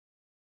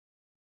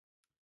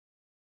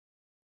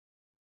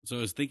So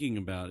I was thinking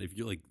about if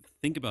you like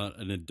think about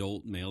an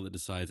adult male that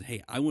decides,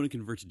 hey, I want to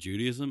convert to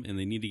Judaism and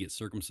they need to get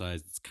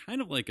circumcised. It's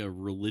kind of like a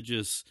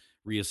religious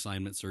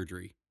reassignment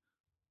surgery.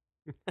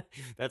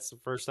 That's the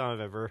first time I've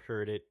ever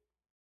heard it.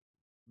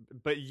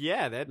 But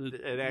yeah, that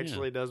it Yeah.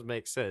 actually does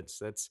make sense.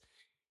 That's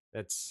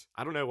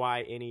I don't know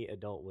why any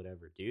adult would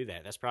ever do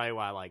that. That's probably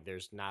why like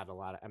there's not a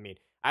lot of I mean,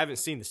 I haven't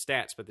seen the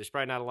stats, but there's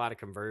probably not a lot of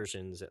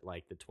conversions at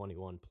like the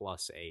 21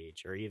 plus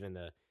age or even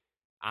the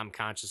I'm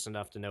conscious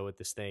enough to know what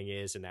this thing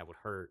is and that would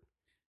hurt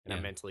and I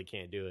Yeah. mentally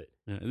can't do it.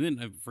 And then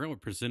I forgot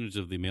what percentage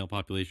of the male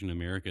population in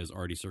America is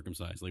already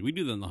circumcised. Like we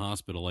do that in the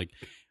hospital. Like,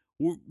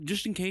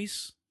 just in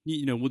case,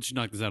 we'll just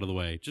knock this out of the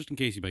way, just in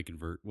case you might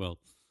convert. Well,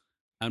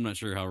 I'm not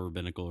sure how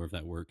rabbinical or if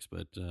that works,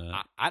 but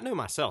I know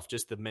myself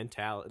just the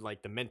mental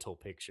like the mental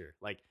picture.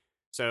 Like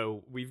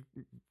so we've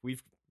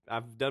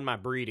I've done my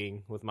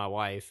breeding with my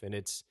wife and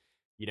it's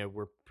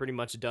we're pretty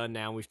much done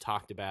now. We've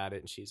talked about it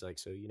and she's like,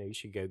 so you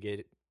should go get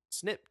it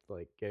snipped,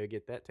 like go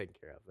get that taken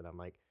care of. And I'm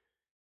like,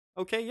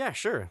 okay, yeah,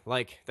 sure.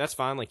 Like that's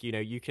fine. Like,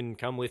 you can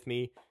come with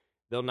me.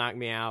 They'll knock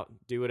me out,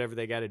 do whatever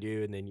they got to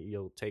do, and then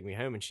you'll take me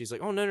home. And she's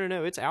like, oh, no, no,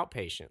 no, it's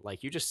outpatient.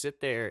 Like, you just sit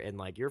there and,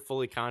 like, you're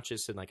fully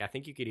conscious. And, like, I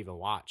think you could even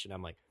watch. And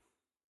I'm like,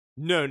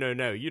 no, no,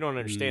 no, you don't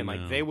understand.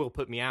 Like, they no. will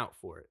put me out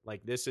for it.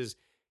 Like, this is,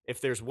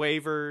 if there's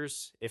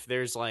waivers, if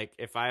there's, like,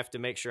 if I have to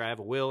make sure I have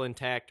a will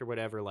intact or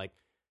whatever, like,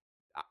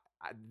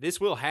 this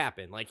will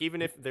happen. Like,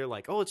 even if they're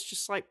like, oh, it's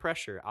just slight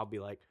pressure, I'll be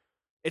like,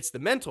 it's the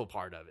mental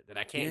part of it that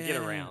I can't get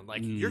Yeah. around.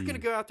 Like, you're gonna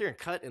go out there and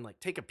cut and like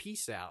take a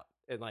piece out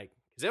and like,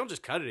 because they don't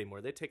just cut it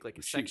anymore. They take like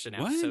a Shoot, section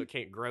out so what? it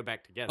can't grow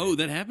back together. Oh,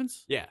 that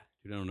happens. Yeah.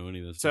 Dude, I don't know any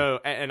of this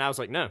stuff. So, and I was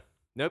like, no,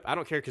 nope, I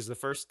don't care. Because the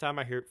first time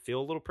I feel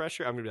a little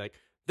pressure, I'm gonna be like,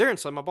 they're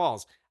inside my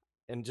balls,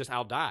 and just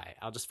I'll die.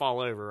 I'll just fall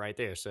over right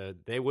there. So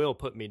they will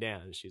put me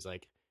down. And she's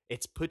like,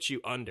 it's put you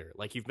under.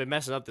 Like you've been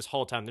messing up this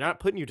whole time. They're not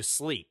putting you to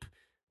sleep.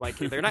 Like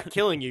they're not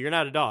killing you. You're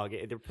not a dog.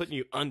 They're putting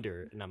you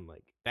under. And I'm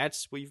like,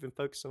 that's what you've been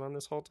focusing on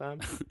this whole time.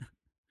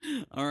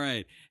 All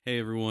right. Hey,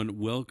 everyone.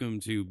 Welcome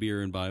to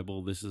Beer and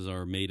Bible. This is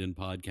our maiden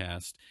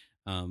podcast.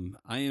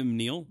 I am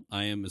Neil.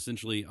 I am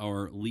essentially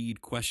our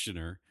lead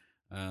questioner.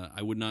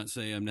 I would not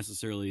say I'm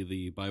necessarily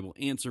the Bible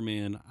answer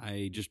man.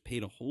 I just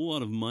paid a whole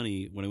lot of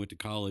money when I went to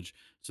college,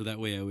 so that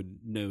way I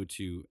would know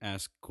to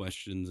ask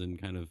questions and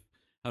kind of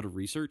how to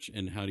research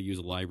and how to use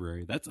a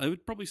library. I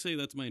would probably say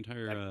that's my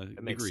entire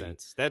That makes degree.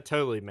 sense. That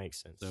totally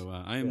makes sense. So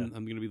Yeah. I'm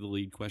going to be the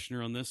lead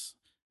questioner on this,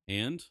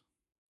 and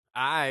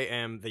I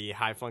am the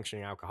high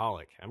functioning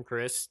alcoholic. I'm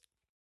Chris.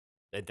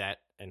 At that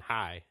and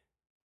high.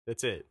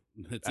 That's it.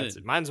 that's That's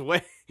it. it. Mine's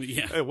way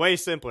Yeah. way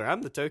simpler.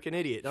 I'm the token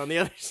idiot on the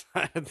other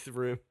side of the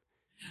room.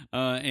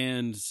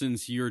 And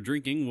since you're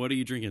drinking, what are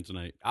you drinking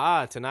tonight?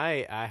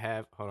 Tonight I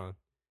have. Hold on.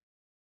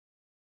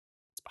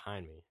 It's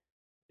behind me.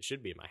 It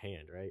should be in my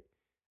hand, right?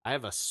 I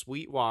have a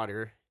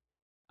Sweetwater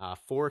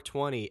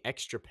 420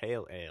 extra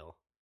pale ale.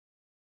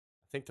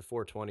 I think the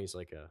 420 is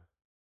like a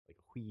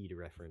weed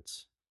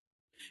reference.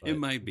 It But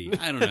might be.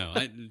 I don't know.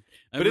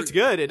 but it's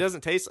good. It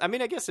doesn't taste. I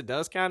mean, I guess it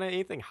does kind of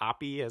anything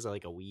hoppy has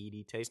like a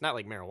weedy taste, not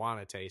like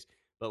marijuana taste,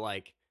 but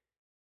like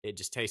it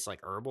just tastes like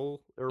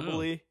Oh,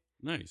 herbally.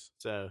 nice.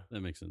 So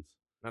That makes sense.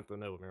 not to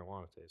know what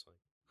marijuana tastes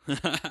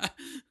like.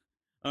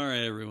 All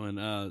right,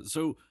 everyone.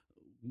 So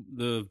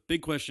the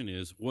big question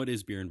is, what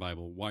is Beer and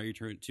Bible? Why are you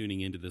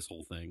tuning into this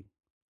whole thing?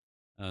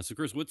 So,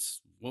 Chris,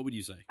 what would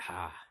you say?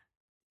 Ah,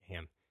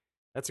 damn.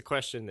 That's a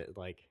question that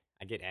like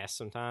I get asked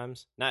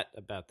sometimes. Not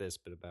about this,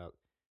 but about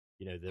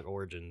the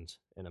origins.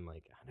 And I'm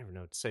like, I never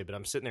know what to say. But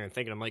I'm sitting there and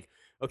thinking, I'm like,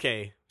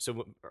 okay,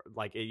 so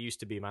like it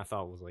used to be. My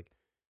thought was like,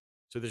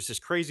 so there's this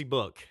crazy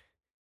book,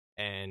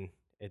 and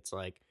it's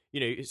like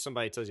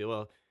somebody tells you,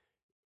 well,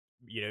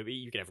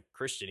 you could have a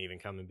Christian even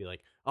come and be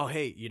like, oh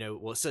hey,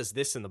 well it says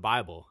this in the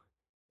Bible,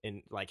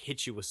 and like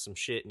hit you with some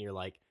shit, and you're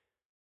like,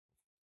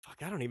 fuck,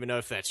 I don't even know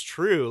if that's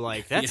true.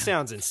 Like that Yeah,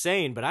 sounds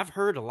insane, but I've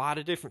heard a lot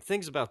of different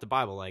things about the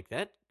Bible. Like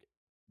that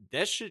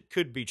shit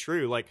could be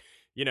true. Like,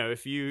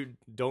 if you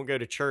don't go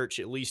to church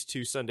at least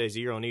 2 Sundays a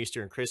year on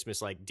Easter and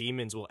Christmas, like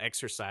demons will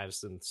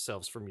exorcise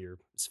themselves from your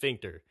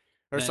sphincter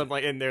or that something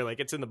like, and they're like,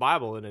 it's in the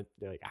Bible. And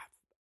they're like,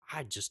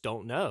 I just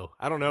don't know.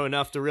 I don't know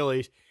enough to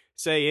really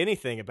say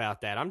anything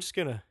about that.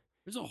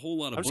 there's a whole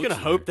lot of I'm just books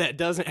gonna in there. hope that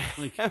doesn't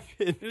Like, happen.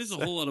 it is a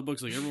whole lot of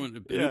books. Like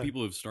everyone, I know Yeah.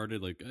 people have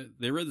started like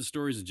they read the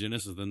stories of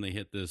Genesis, then they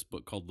hit this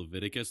book called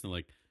Leviticus, and they're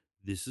like,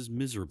 "This is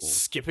miserable."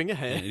 Skipping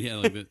ahead. And yeah,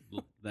 like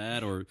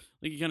that, or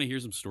like you kind of hear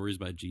some stories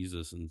about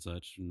Jesus and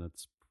such, and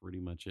that's pretty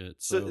much it.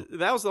 So So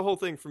that was the whole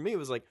thing for me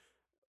was like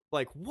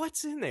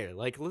what's in there?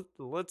 Like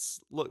let's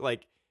look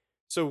like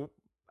so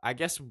I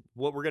guess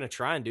what we're gonna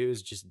try and do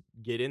is just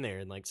get in there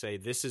and like say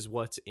this is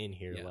what's in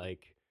here. yeah,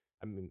 Like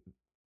I mean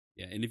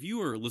yeah. And if you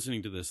are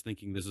listening to this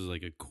thinking this is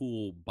like a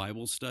cool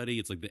Bible study,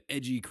 it's like the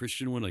edgy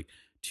Christian one, like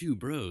two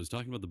bros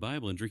talking about the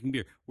Bible and drinking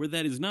beer, where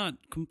that is not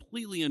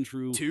completely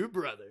untrue. two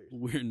brothers.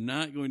 We're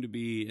not going to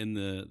be in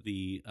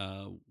the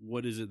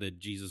what is it that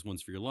Jesus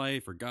wants for your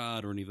life or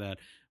God or any of that.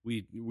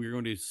 We're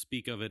going to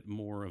speak of it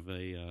more of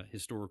a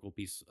historical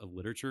piece of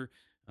literature.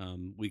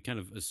 We kind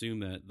of assume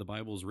that the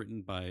Bible is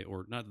written by,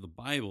 or not the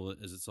Bible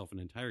as itself in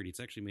entirety. It's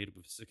actually made up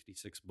of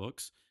 66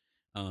 books.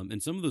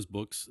 And some of those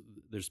books,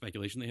 there's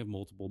speculation they have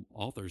multiple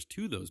authors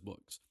to those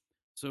books.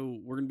 So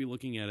we're going to be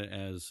looking at it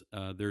as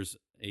there's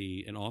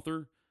an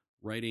author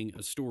writing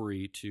a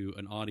story to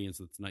an audience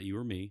that's not you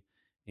or me,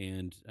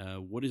 and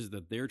what is it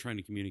that they're trying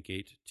to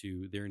communicate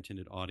to their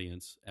intended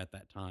audience at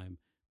that time.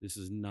 This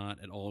is not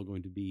at all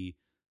going to be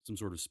some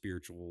sort of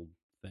spiritual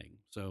thing.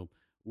 So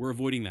we're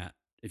avoiding that.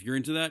 If you're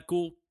into that,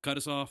 cool, cut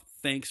us off.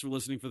 Thanks for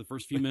listening for the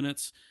first few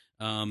minutes,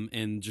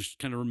 and just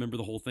kind of remember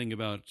the whole thing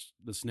about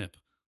the snip.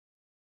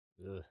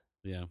 Ugh.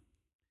 Yeah.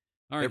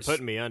 All They're right.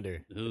 putting me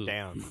under. Ugh.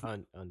 Down.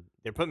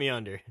 They're putting me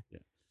under.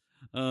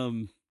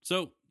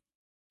 So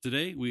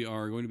today we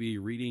are going to be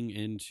reading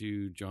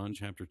into John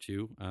chapter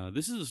 2.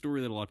 This is a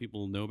story that a lot of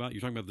people know about.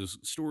 You're talking about those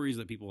stories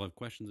that people have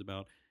questions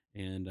about,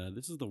 and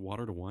this is the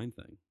water to wine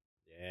thing.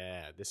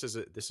 Yeah, this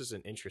is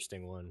an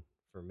interesting one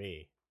for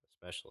me,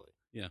 especially.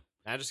 Yeah.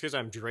 Not just because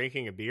I'm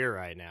drinking a beer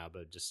right now,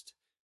 but just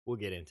we'll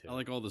get into it. I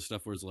like all the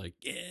stuff where it's like,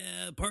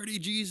 yeah, party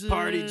Jesus.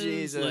 Party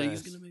Jesus. Like,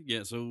 he's gonna make,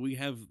 yeah, so we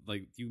have,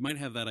 like, you might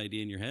have that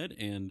idea in your head,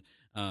 and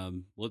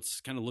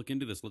let's kind of look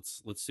into this.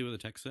 Let's see what the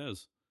text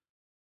says.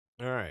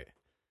 All right.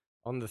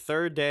 On the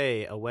third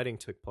day, a wedding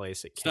took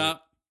place at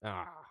Stop.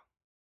 Ah.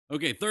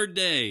 Okay, third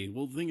day.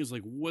 Well, the thing is,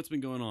 like, what's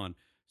been going on?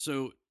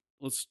 So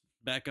let's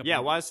back up. Yeah,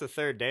 why is the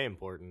third day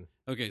important?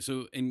 Okay,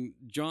 so in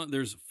John,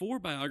 there's 4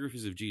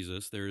 biographies of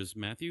Jesus. There's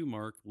Matthew,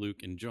 Mark, Luke,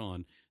 and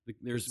John.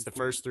 There's The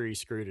first 3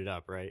 screwed it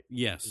up, right?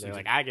 Yes. They're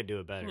exactly. like, I could do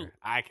it better.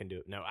 I can do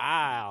it. No,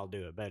 I'll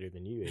do it better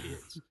than you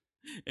idiots.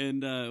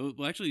 And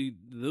well, actually,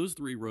 those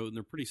 3 wrote, and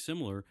they're pretty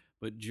similar.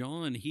 But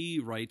John, he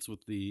writes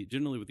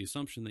generally with the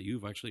assumption that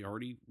you've actually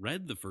already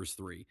read the first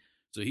 3.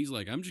 So he's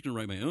like, I'm just going to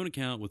write my own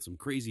account with some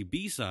crazy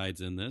B-sides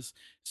in this.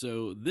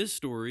 So this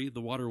story, the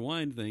water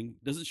wine thing,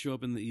 doesn't show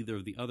up in either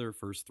of the other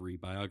first 3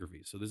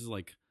 biographies. So this is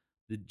like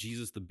the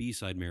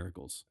B-side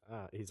miracles.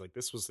 He's like,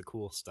 this was the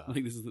cool stuff.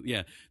 Like this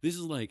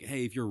is like,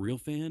 hey, if you're a real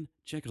fan,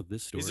 check out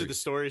this story. These are the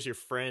stories your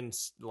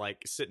friend's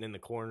like sitting in the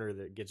corner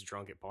that gets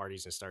drunk at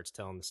parties and starts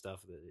telling the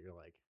stuff that you're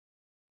like,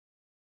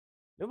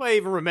 nobody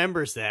even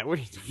remembers that. What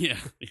are you doing?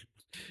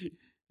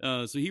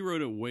 Yeah. So he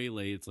wrote it way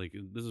late. It's like,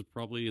 this is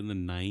probably in the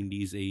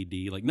 90s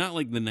AD. Like, not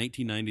like the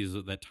 1990s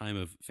at that time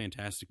of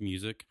fantastic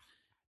music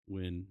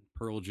when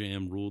Pearl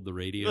Jam ruled the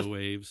radio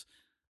waves.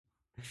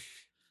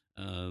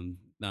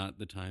 Not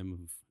the time of...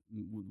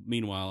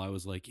 Meanwhile, I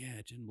was like,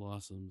 yeah, Gin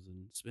Blossoms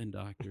and Spin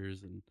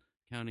Doctors and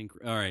Counting...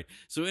 All right.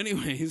 So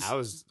anyways... I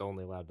was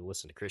only allowed to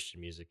listen to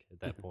Christian music at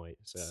that point.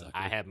 So Sucker.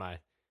 I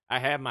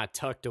had my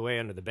tucked away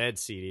under the bed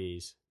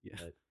CDs. Yeah.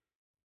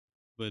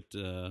 But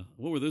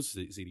what were those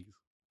CDs?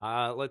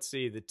 Let's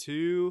see. The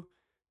 2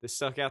 that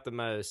stuck out the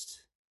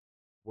most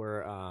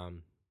were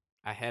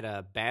I had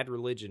a Bad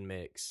Religion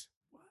mix.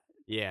 What?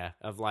 Yeah,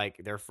 of like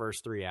their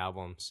first 3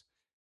 albums.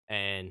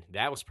 And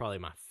that was probably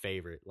my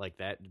favorite. Like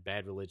that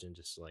Bad Religion,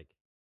 just like,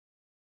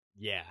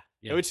 yeah.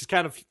 Which is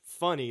kind of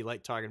funny,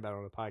 like talking about it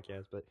on the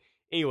podcast. But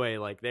anyway,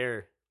 like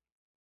there.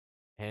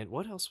 And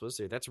what else was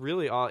there? That's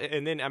really all.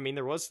 And then, I mean,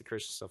 there was the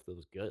Christian stuff that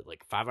was good,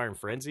 like 5 Iron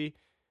Frenzy.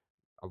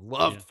 I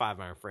loved 5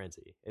 Iron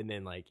Frenzy. And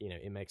then, like, you know,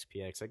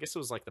 MXPX. I guess it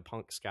was like the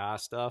punk ska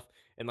stuff.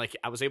 And like,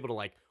 I was able to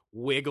like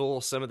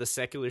wiggle some of the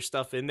secular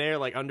stuff in there,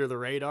 like under the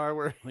radar.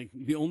 Where like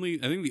the only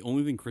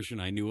thing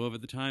Christian I knew of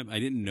at the time, I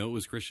didn't know it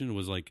was Christian,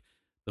 was like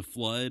The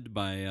Flood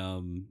by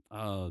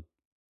oh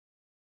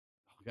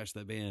gosh,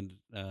 that band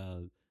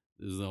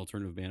is an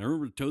alternative band. I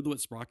remember Toad the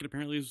Wet Sprocket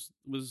apparently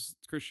was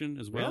Christian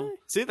as well. Really?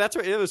 See, that's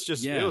what it was.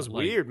 Just it was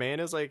like, weird, man.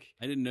 It was like,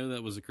 I didn't know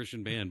that was a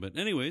Christian band. But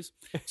anyways,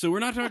 so we're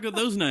not talking about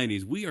those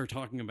 90s. We are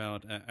talking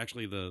about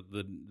actually the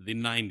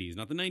 90s,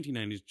 not the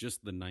 1990s,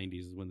 just the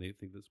 90s is when they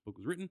think this book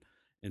was written.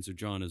 And so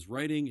John is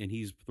writing, and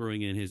he's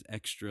throwing in his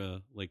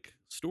extra like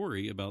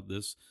story about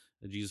this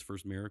Jesus'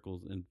 first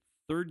miracles. And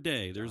third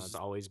day, there's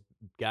always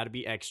got to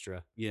be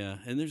extra. Yeah,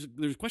 and there's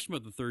a question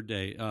about the third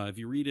day. If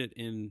you read it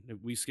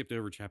we skipped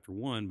over chapter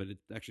 1, but it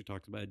actually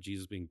talks about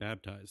Jesus being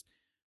baptized.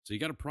 So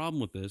you got a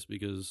problem with this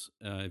because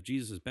if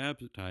Jesus is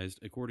baptized,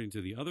 according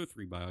to the other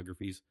 3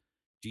 biographies,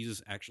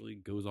 Jesus actually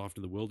goes off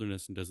to the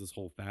wilderness and does this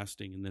whole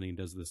fasting, and then he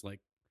does this like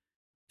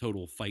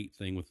total fight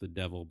thing with the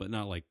devil, but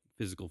not like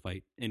physical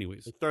fight.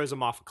 Anyways, he throws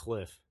him off a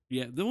cliff.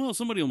 Yeah, well,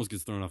 somebody almost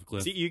gets thrown off a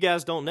cliff. See, you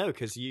guys don't know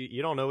because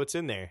you don't know what's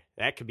in there.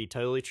 That could be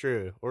totally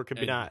true, or it could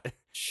be not.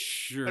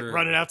 Sure. Like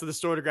running out to the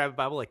store to grab a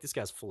Bible, like, this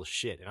guy's full of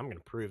shit, and I'm going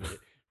to prove it.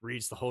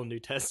 Reads the whole New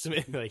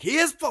Testament, like, he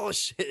is full of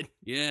shit.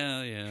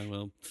 Yeah,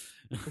 well.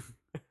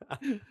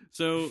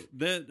 So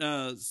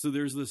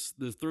there's this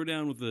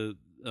throwdown with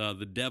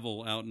the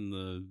devil out in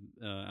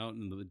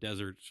the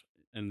desert,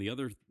 and the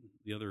other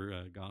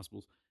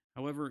gospels.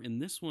 However, in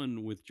this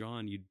one with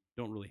John, you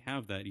don't really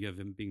have that. You have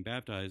him being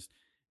baptized.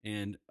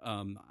 And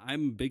I'm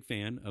a big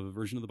fan of a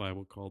version of the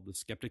Bible called the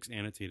Skeptics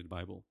Annotated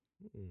Bible.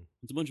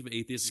 It's a bunch of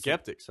atheists.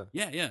 Skeptics, huh?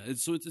 Yeah.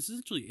 It's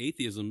essentially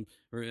atheism,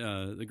 or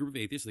a group of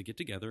atheists that get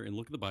together and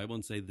look at the Bible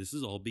and say, this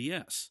is all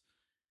BS.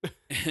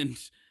 And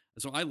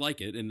So I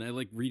like it, and I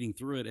like reading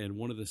through it. And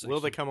one of the sections, Will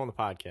they come on the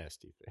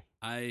podcast, do you think?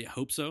 I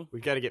hope so.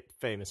 We got to get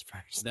famous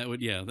first. That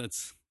would, yeah,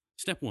 that's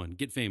step 1,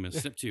 get famous.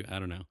 Step 2, I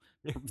don't know.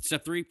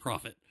 Step 3,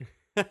 profit.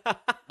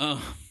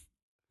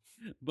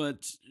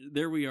 But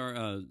there we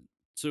are.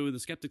 So in the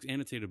Skeptics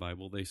Annotated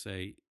Bible, they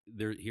say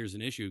here's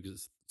an issue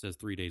because it says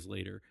 3 days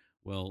later.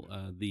 Well,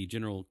 the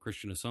general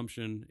Christian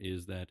assumption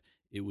is that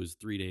it was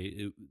 3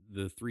 days.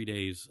 The 3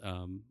 days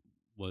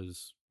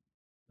was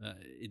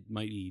it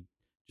might be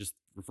just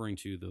referring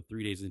to the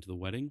 3 days into the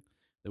wedding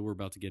that we're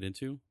about to get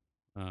into,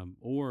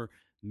 or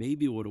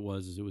maybe what it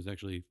was is it was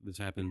actually this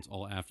happens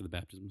all after the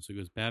baptism. So it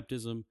goes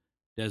baptism,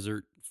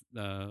 desert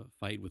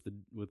fight with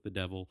the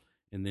devil,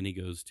 and then he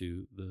goes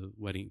to the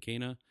wedding at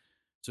Cana.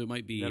 So it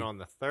might be then on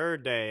the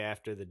 3rd day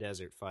after the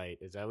desert fight.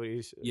 Is that what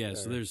you said? Yeah,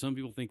 so there's some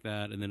people think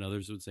that, and then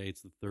others would say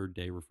it's the 3rd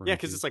day referring Yeah,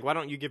 because it's like, why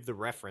don't you give the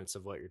reference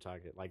of what you're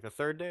talking about? Like the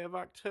 3rd day of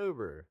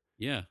October.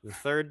 Yeah. The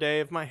 3rd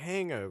day of my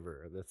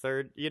hangover. The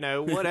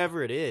 3rd,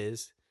 whatever it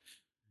is.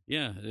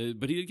 Yeah,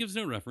 but he gives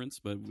no reference,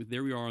 but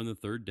there we are on the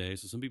 3rd day.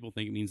 So some people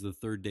think it means the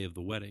 3rd day of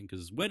the wedding,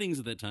 because weddings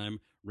at that time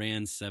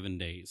ran 7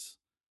 days.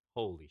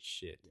 Holy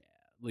shit. Yeah.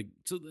 Like,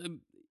 so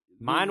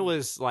mine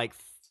was like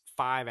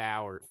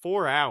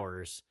 4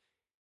 hours.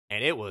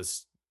 And it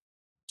was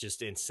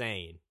just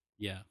insane.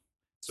 Yeah.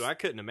 So I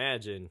couldn't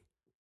imagine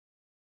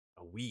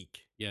a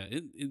week. Yeah,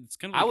 it's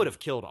kind of like I would have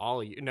killed all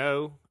of you.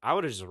 No, I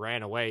would have just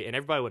ran away and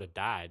everybody would have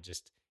died.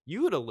 Just,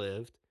 you would have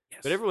lived.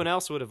 Yes. But everyone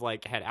else would have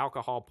like had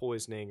alcohol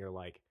poisoning or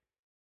like,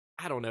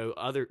 I don't know,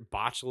 other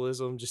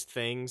botulism, just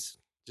things.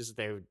 Just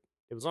it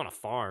was on a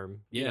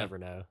farm. You never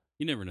know.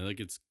 You never know. Like,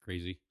 it's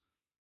crazy.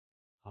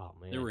 Oh,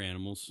 man. There were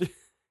animals.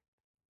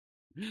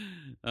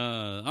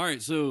 All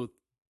right, so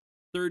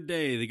 3rd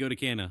day, they go to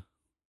Cana.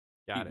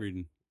 Got it.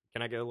 Reading.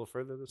 Can I go a little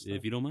further this time?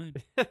 If you don't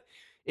mind.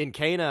 In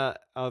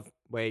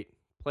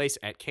place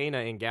at Cana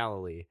in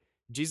Galilee,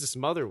 Jesus'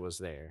 mother was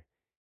there,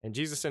 and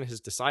Jesus and his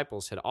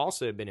disciples had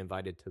also been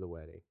invited to the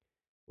wedding.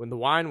 When the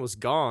wine was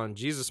gone,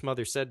 Jesus'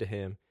 mother said to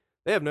him,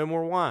 "They have no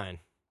more wine."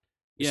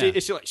 Yeah.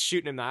 She like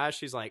shooting him in the eyes.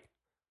 She's like,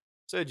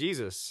 "So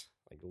Jesus,"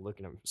 like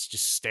looking at him,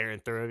 just staring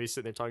through him. He's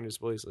sitting there talking to his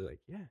boys, like,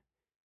 "Yeah,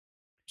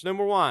 there's no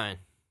more wine."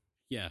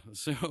 Yeah,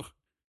 so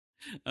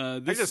I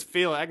can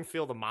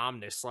feel the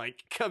momness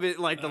like come in,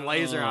 like the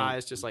laser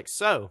eyes, just like,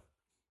 so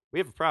we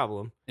have a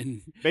problem.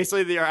 And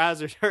basically, her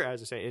eyes are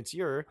saying it's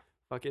your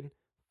fucking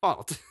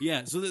fault.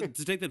 Yeah, so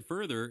to take that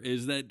further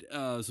is that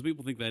some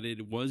people think that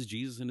it was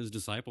Jesus and his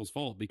disciples'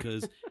 fault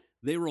because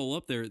they roll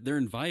up there, they're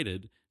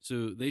invited,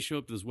 so they show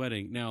up to this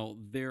wedding. Now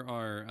there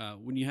are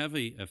when you have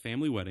a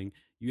family wedding,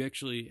 you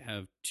actually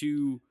have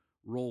 2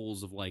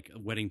 roles of like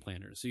wedding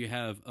planners. So you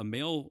have a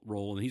male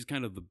role, and he's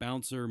kind of the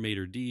bouncer,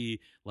 maitre d',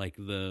 like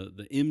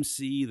the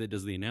MC that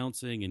does the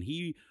announcing, and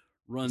he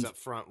runs he's up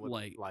front with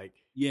like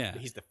yeah,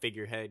 he's the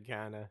figurehead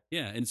kind of.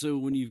 Yeah, and so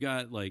when you've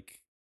got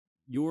like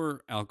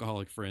your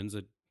alcoholic friends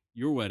at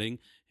your wedding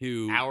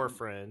our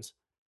friends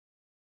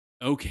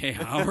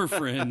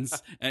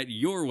at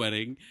your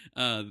wedding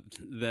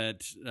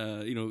that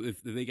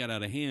if they got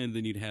out of hand,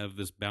 then you'd have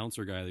this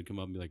bouncer guy that'd come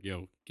up and be like,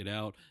 yo, get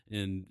out.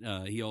 And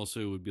he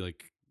also would be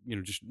like,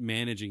 just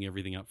managing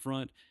everything up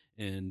front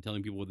and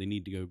telling people what they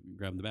need to go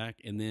grab in the back.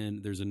 And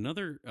then there's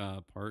another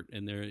part,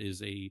 and there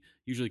is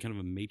usually kind of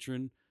a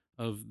matron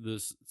of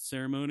the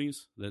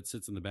ceremonies that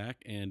sits in the back,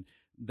 and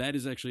that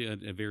is actually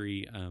a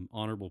very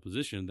honorable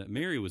position that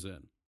Mary was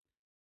in.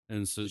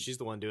 And so she's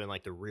the one doing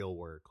like the real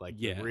work, like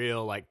the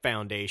real like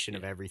foundation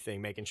of everything,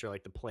 making sure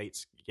like the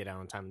plates get out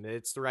on time,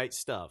 it's the right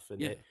stuff,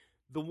 and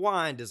the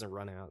wine doesn't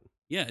run out.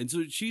 Yeah, and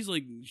so she's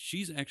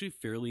actually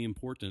fairly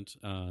important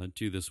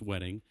to this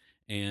wedding.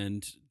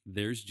 And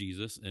there's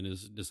Jesus and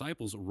his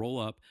disciples roll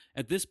up.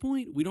 At this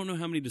point, we don't know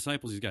how many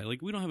disciples he's got.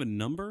 Like, we don't have a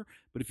number,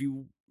 but if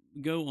you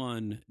go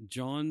on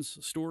John's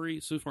story,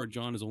 so far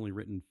John has only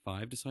written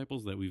 5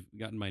 disciples that we've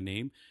gotten by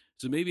name.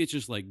 So maybe it's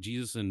just like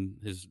Jesus and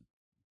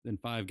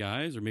 5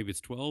 guys, or maybe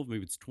it's 12,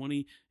 maybe it's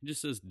 20. It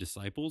just says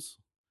disciples.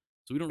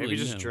 So we don't maybe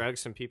really just know. Drug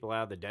some people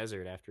out of the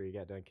desert after he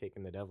got done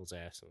kicking the devil's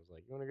ass and was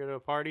like, "You want to go to a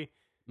party?"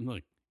 I'm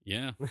like,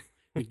 yeah.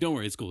 Like, don't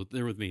worry, it's cool.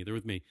 They're with me.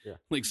 Yeah.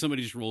 Like,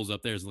 somebody just rolls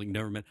up there. It's like,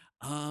 never met.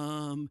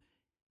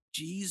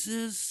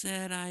 Jesus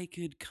said I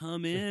could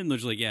come in. They're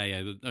just like,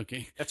 yeah,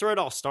 okay. That's where it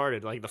all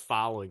started. Like the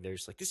following,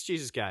 there's like, this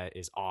Jesus guy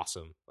is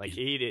awesome. Like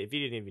if he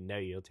didn't even know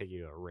you, he'll take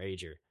you to a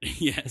rager.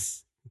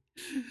 Yes.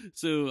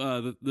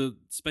 So the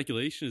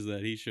speculation is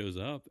that he shows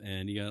up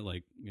and you got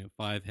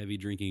 5 heavy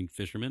drinking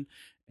fishermen,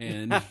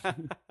 and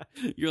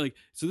you're like,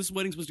 so this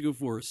wedding's supposed to go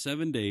for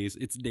 7 days.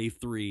 It's day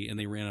 3, and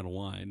they ran out of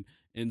wine.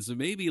 And so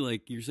maybe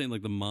you're saying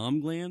the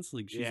mom glance, she's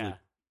like,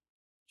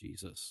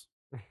 Jesus.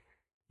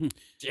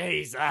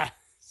 Jesus.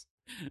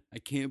 I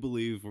can't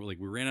believe we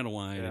ran out of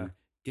wine. And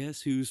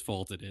guess whose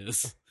fault it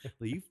is?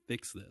 You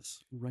fix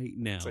this right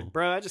now. It's like,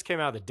 bro, I just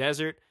came out of the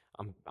desert.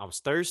 I was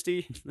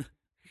thirsty.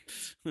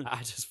 I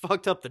just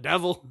fucked up the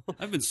devil.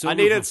 I've been sober. I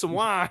needed some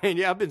wine.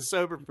 Yeah, I've been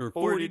sober for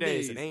 40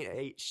 days and ain't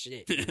ate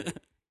shit.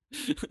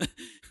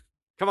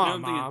 Come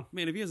on, Mom.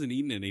 Man, if he hasn't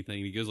eaten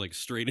anything, he goes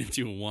straight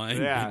into a wine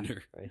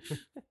bender.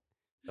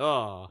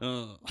 Oh,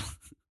 Oh,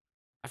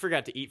 I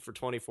forgot to eat for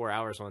 24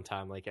 hours one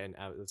time, like, and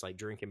I was like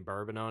drinking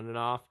bourbon on and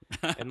off,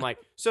 and like,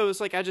 so it's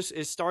like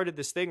it started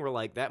this thing where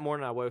like that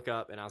morning I woke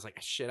up and I was like,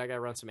 shit, I gotta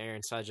run some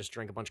errands, so I just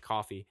drank a bunch of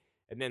coffee,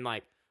 and then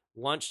like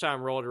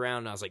lunchtime rolled around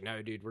and I was like,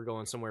 no, dude, we're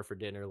going somewhere for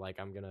dinner. Like,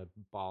 I'm gonna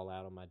ball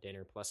out on my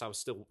dinner. Plus, I was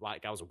still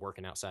like, I was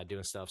working outside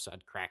doing stuff, so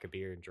I'd crack a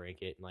beer and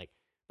drink it, and like,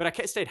 but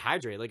I stayed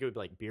hydrated. Like, it would be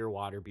like beer,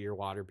 water, beer,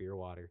 water, beer,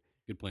 water,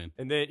 good plan.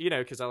 and then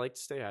because I like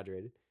to stay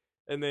hydrated,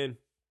 and then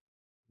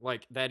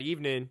like that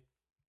evening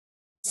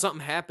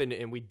something happened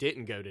and we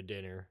didn't go to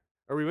dinner,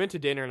 or we went to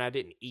dinner and I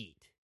didn't eat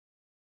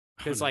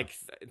because Oh, no. like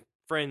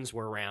friends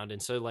were around,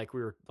 and so like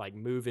we were like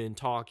moving,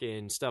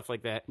 talking, stuff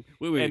like that.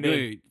 Wait, and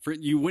then, wait.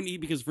 You wouldn't eat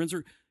because friends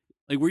are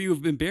like, were you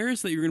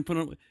embarrassed that you were going to put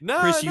on? No,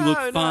 Chris, you look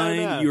no, fine.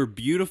 no. You're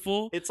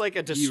beautiful. It's like a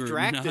You are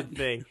distracted not-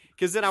 thing,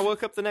 because then I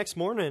woke up the next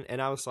morning and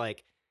I was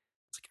like,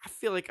 I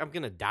feel like I'm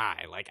gonna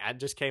die. Like, I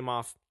just came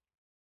off,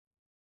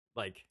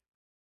 like,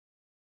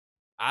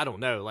 I don't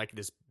know, like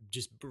this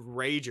just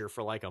rager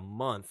for like a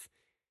month,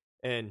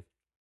 and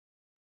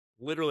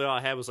literally all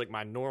I had was like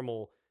my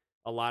normal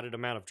allotted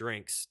amount of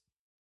drinks.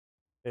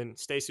 And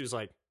Stacy was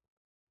like,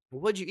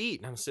 well, what'd you eat?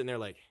 And I was sitting there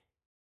like,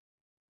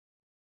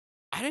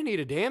 I didn't eat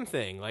a damn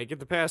thing. Like, in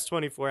the past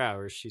 24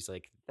 hours. She's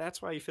like,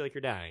 that's why you feel like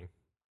you're dying.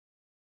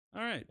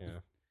 All right. Yeah.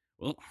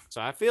 Well, So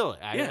I feel it.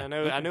 I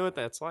know. okay. I know what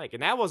that's like.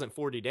 And that wasn't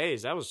 40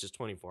 days. That was just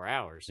 24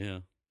 hours. yeah.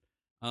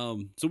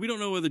 So we don't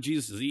know whether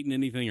Jesus has eaten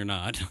anything or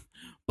not,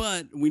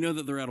 but we know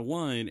that they're out of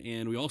wine,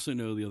 and we also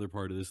know the other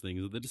part of this thing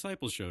is that the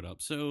disciples showed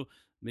up. So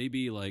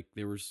maybe like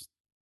they were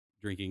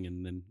drinking,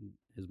 and then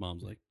his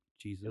mom's like,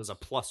 Jesus. It was a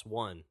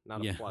 +1,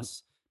 not Yeah. a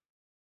plus.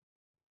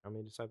 How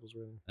many disciples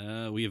were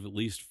there? We have at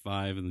least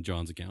 5 in the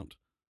John's account.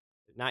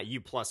 Not you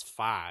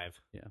 +5.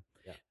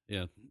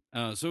 Yeah.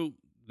 So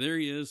there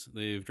he is.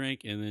 They've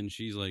drank, and then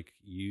she's like,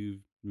 "You've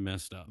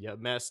messed up." You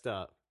messed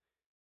up.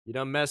 You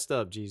done messed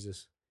up,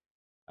 Jesus.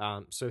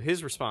 So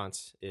his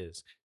response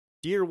is,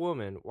 dear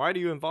woman, why do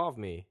you involve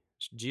me?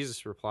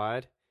 Jesus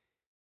replied,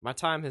 my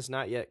time has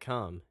not yet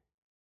come.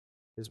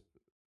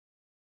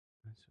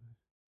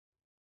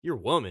 Your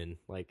woman,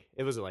 like,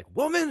 it was like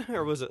woman,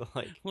 or was it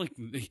like like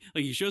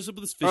he shows up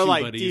with his fishing or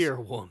like buddies. dear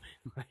woman?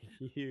 Like,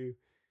 you.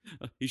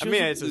 He I shows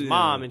mean, up- it's his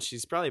mom, and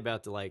she's probably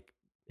about to like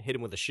hit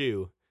him with a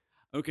shoe.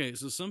 Okay,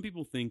 so some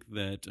people think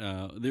that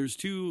there's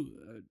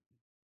two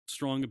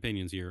strong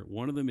opinions here.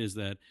 One of them is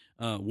that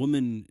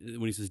woman,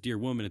 when he says "dear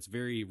woman," it's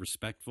very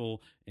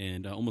respectful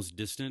and almost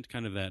distant,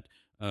 kind of that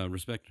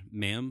respect,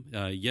 ma'am,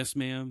 yes,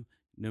 ma'am,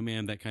 no,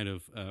 ma'am, that kind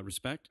of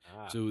respect.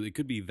 Ah. So it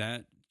could be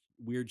that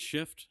weird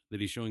shift that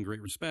he's showing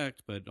great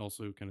respect, but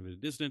also kind of at a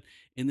distant.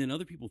 And then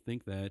other people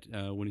think that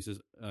when he says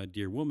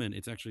 "dear woman,"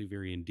 it's actually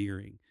very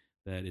endearing.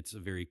 That it's a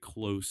very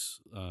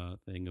close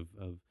thing of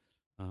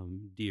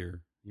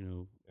dear,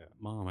 Yeah.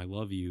 mom, I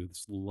love you.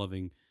 This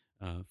loving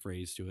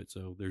phrase to it.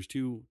 So there's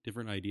two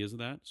different ideas of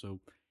that. So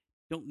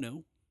don't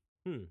know.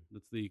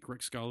 That's the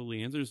correct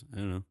scholarly answers. I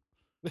don't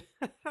know.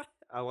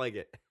 I like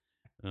it.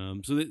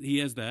 So that he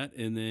has that,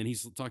 and then he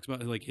talks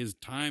about like his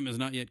time has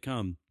not yet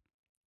come.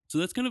 So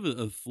that's kind of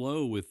a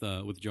flow with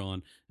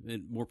John,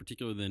 and more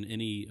particular than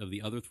any of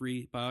the other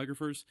three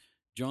biographers.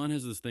 John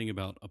has this thing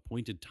about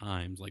appointed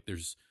times, like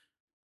there's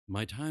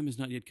my time has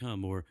not yet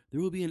come, or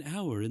there will be an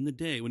hour in the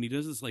day. When he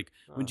does this, like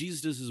when Jesus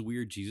does his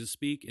weird Jesus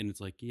speak, and it's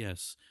like,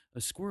 yes,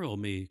 a squirrel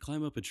may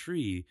climb up a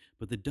tree,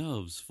 but the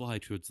doves fly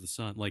towards the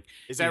sun. Like,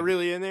 Is that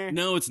really in there?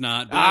 no, it's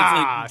not. But it's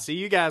like, See,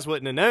 you guys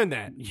wouldn't have known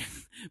that.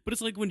 but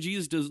it's like when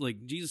Jesus does,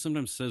 like Jesus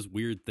sometimes says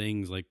weird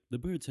things, like the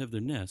birds have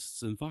their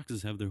nests and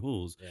foxes have their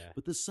holes, Yeah.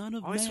 but the Son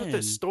of Always Man with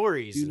the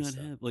stories. do and not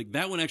stuff. have. Like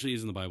that one actually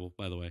is in the Bible,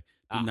 by the way.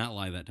 Did not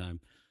lie that time.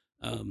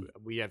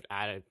 We have.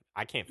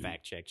 I can't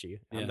fact check you.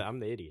 I'm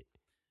the idiot.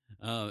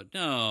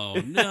 No,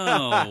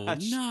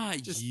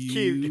 not Just you.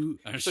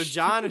 cute. So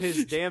John and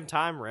his damn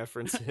time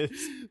references.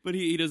 But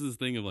he does this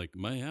thing of like,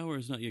 my hour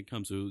has not yet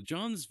come. So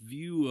John's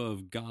view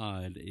of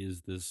God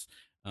is this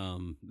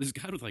this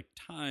God with like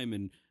time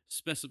and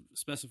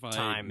specified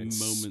Time and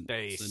moments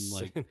space and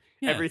like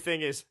yeah.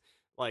 Everything is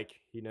like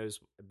he knows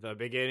the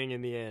beginning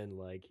and the end.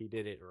 Like he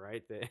did it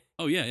right there.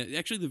 Oh yeah,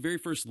 actually the very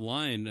first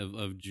line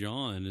of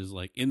John is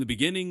like, in the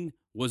beginning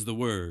was the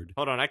Word.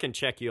 Hold on, I can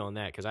check you on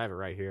that because I have it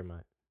right here in my.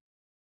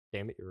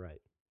 Damn it, you're right.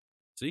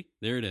 See,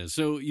 there it is.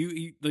 So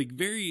you like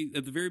very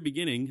at the very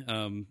beginning,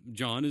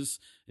 John is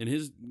in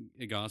his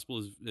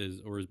gospel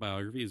is or his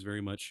biography is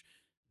very much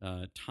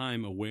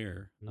time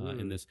aware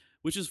in this,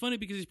 which is funny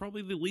because he's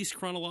probably the least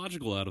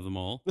chronological out of them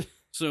all.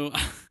 So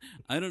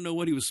I don't know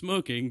what he was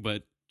smoking,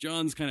 but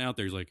John's kind of out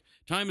there. He's like,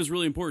 time is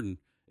really important,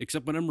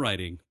 except when I'm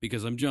writing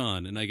because I'm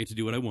John and I get to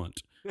do what I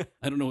want.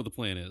 I don't know what the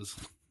plan is.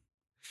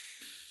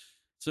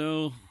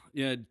 So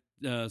yeah.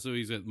 So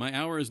he said, my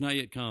hour has not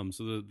yet come.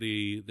 So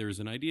there's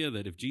an idea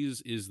that if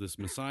Jesus is this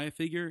Messiah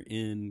figure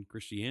in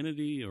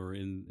Christianity or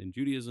in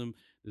Judaism,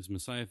 this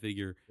Messiah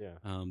figure, Yeah.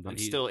 that I'm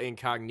still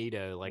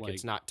incognito. Like like-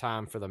 it's not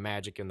time for the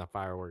magic and the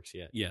fireworks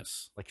yet.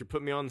 yes, Like you're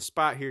putting me on the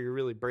spot here. You're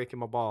really breaking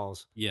my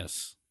balls.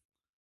 yes,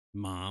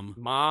 Mom.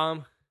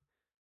 Mom,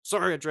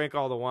 sorry I drank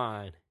all the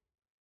wine.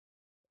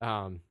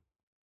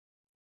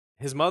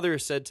 His mother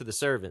said to the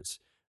servants,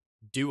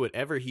 "Do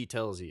whatever he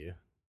tells you."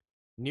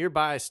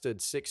 Nearby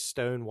stood 6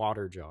 stone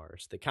water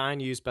jars, the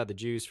kind used by the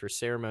Jews for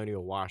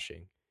ceremonial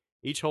washing,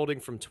 each holding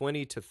from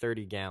 20 to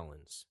 30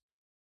 gallons.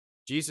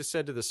 Jesus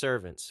said to the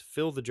servants,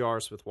 "Fill the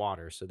jars with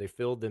water." So they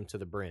filled them to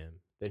the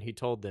brim. Then he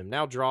told them,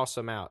 "Now draw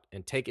some out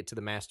and take it to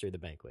the master of the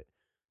banquet."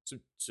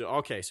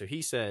 So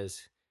he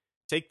says,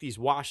 take these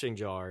washing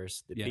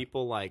jars that Yeah.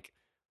 people like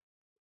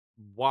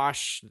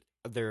wash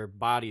their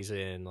bodies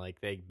in,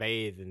 like they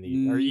bathe in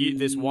the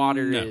this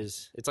water No.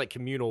 it's like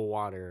communal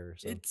water or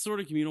something. It's sort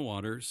of communal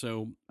water.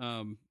 So,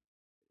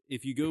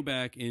 if you go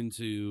back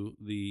into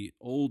the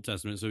Old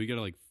Testament, so you got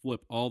to like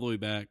flip all the way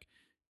back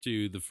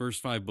to the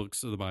first 5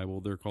 books of the Bible.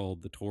 They're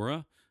called the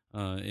Torah,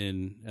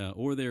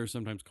 or they're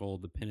sometimes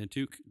called the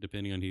Pentateuch,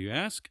 depending on who you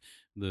ask.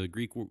 The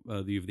Greek, you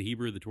have the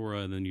Hebrew, the Torah,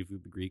 and then you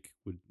have the Greek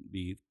would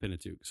be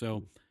Pentateuch.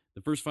 So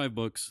the first 5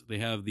 books, they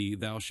have the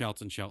thou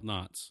shalt and shalt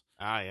nots.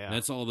 Yeah.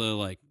 That's all the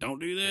like, don't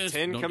do this. The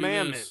 10 don't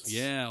Commandments. Do this.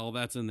 Yeah, all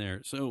that's in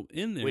there. So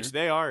in there, Which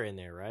they are in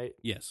there, right?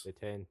 yes, The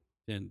 10.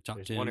 top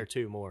There's 10. 1 or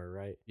 2 more,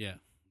 right? Yeah.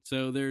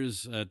 So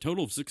there's a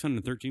total of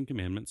 613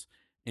 commandments,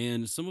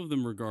 and some of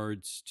them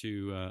regards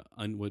to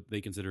what they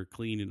consider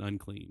clean and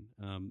unclean.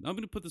 I'm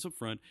going to put this up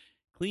front.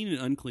 Clean and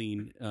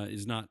unclean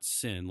is not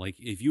sin. Like,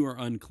 if you are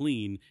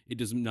unclean, it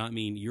does not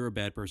mean you're a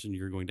bad person,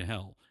 you're going to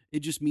hell. It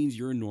just means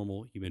you're a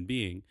normal human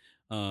being.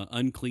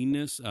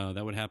 Uncleanness,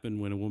 that would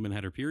happen when a woman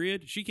had her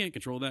period. She can't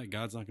control that.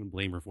 God's not going to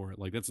blame her for it.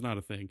 Like, that's not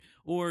a thing.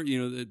 Or,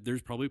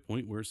 there's probably a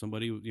point where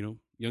somebody,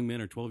 young men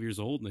are 12 years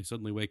old and they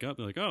suddenly wake up and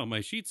they're like, oh, my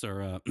sheets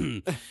are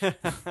going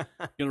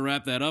to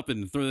wrap that up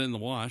and throw that in the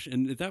wash.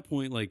 And at that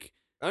point, like,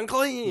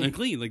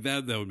 unclean, like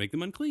that would make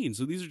them unclean.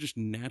 So these are just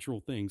natural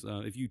things.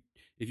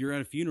 If you're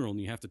at a funeral and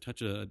you have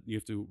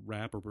to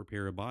wrap or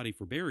prepare a body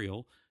for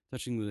burial,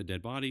 touching the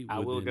dead body. I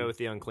will go with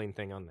the unclean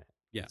thing on that.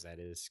 Yeah. That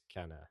is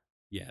kind of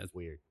it's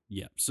weird.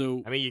 Yeah.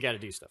 So I mean, you got to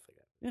do stuff like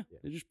that. Yeah,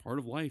 it's just part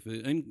of life.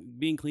 And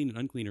being clean and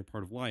unclean are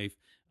part of life.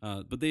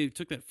 But they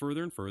took that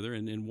further and further.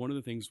 And one of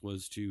the things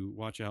was to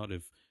watch out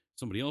if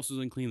somebody else was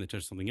unclean, that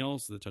touched something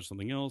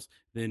else,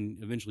 then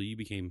eventually you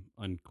became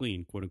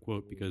unclean, quote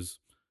unquote, because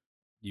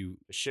the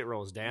shit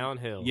rolls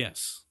downhill.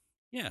 Yes.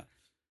 Yeah.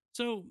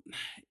 So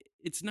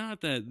it's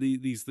not that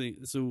these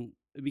things. So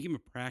it became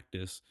a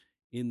practice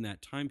in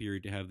that time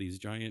period to have these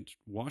giant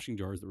washing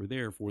jars that were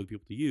there for the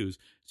people to use.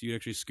 So you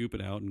actually scoop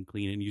it out and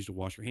clean it and use it to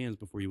wash your hands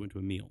before you went to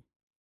a meal.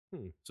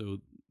 So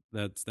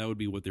that would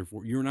be what they're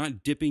for. You're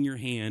not dipping your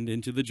hand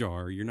into the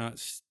jar. You're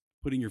not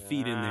putting your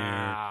feet in there.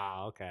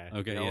 Ah, okay.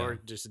 Okay, yeah. Or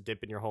just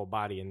dipping your whole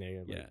body in there.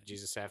 Like Yeah.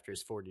 Jesus, after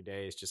his 40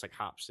 days, just like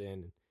hops in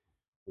and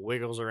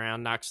wiggles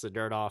around, knocks the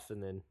dirt off,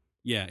 and then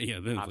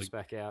then hops it's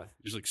like back out.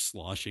 just like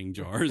sloshing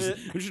jars.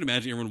 I should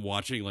imagine everyone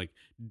watching like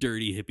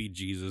dirty hippie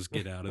Jesus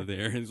get out of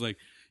there, and it's like,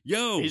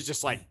 yo, he's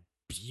just like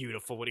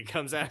beautiful when he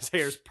comes out. His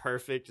hair's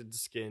perfect and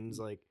skin's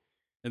like.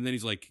 And then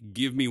he's like,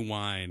 give me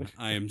wine.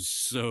 I am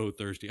so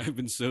thirsty. I've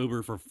been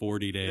sober for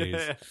 40 days.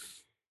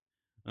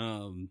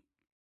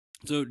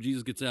 So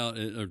Jesus gets out.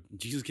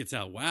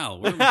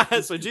 Wow.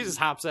 So Jesus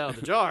hops out of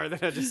the jar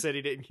that I just said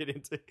he didn't get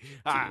into.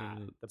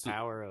 The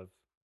power of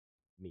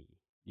me.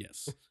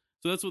 Yes.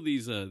 So that's what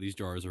these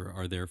jars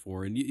are there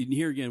for. And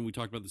here again, we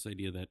talked about this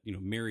idea that,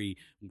 Mary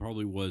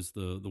probably was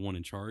the one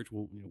in charge.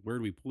 Well, where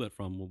do we pull that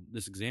from? Well,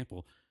 this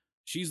example,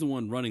 she's the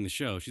one running the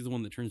show. She's the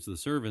one that turns to the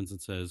servants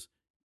and says,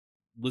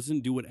 listen,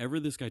 do whatever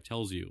this guy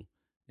tells you,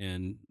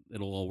 and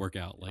it'll all work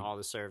out. Like all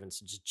the servants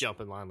just jump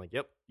in line, like,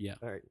 "Yep, yeah,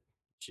 all right,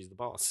 she's the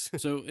boss."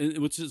 So, and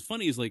what's just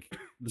funny is like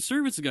the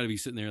servants have got to be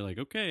sitting there, like,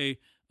 okay,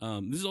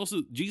 this is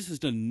also Jesus has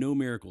done no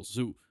miracles,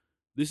 so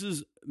this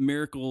is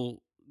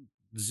miracle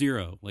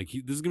 0. Like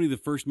this is gonna be the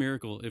first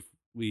miracle if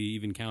we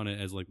even count it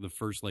as like the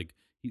first. Like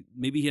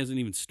maybe he hasn't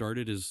even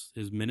started his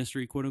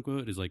ministry, quote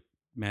unquote, his like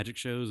magic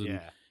shows and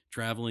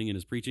traveling and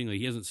his preaching. Like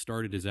he hasn't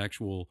started his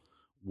actual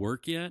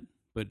work yet,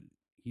 but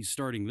he's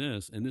starting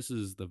this, and this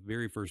is the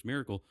very first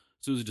miracle.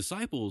 So his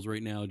disciples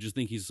right now just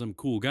think he's some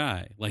cool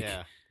guy. Like,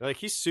 like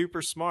he's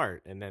super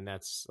smart, and then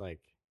that's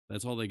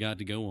all they got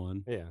to go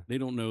on. Yeah, they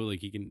don't know like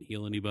he can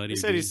heal anybody. He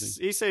said he says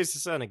he's the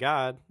son of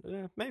God.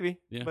 Maybe,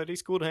 but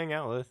he's cool to hang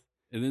out with.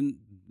 And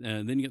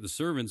then you get the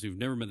servants who've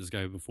never met this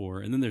guy before,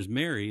 and then there's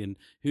Mary, and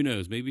who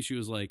knows? Maybe she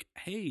was like,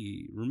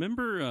 "Hey,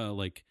 remember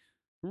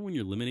when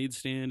your lemonade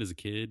stand as a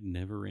kid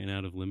never ran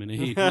out of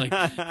lemonade?" Like,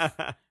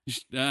 I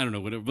don't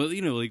know, whatever. But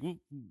like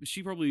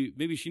she probably,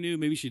 maybe she knew,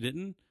 maybe she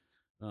didn't.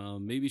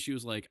 Maybe she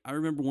was like, I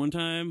remember one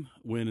time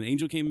when an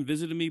angel came and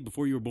visited me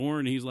before you were born,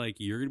 and he's like,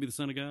 "You're gonna be the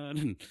son of God."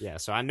 And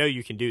so I know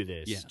you can do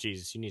this. Yeah.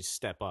 Jesus, you need to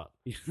step up.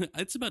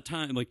 It's about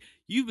time. Like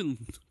you've been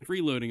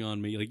freeloading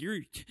on me. Like you're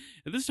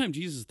at this time,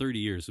 Jesus is 30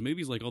 years, so maybe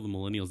he's like all the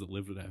millennials that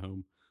lived at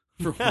home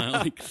for a while.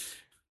 Like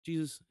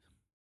Jesus,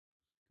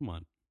 come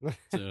on.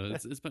 So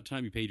it's about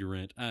time you paid your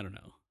rent. I don't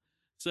know.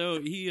 So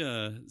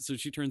so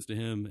she turns to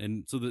him,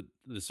 and so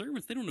the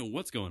servants, they don't know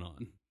what's going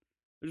on.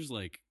 They're just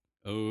like,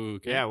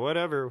 okay, yeah,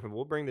 whatever.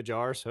 We'll bring the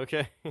jars.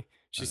 Okay.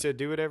 She said,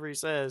 do whatever he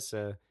says.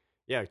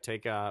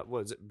 Take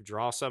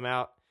draw some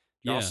out,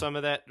 Draw Yeah. some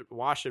of that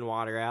washing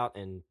water out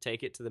and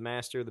take it to the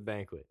master of the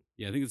banquet.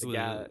 Yeah, I think it's The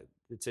guy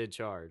that's in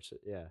charge.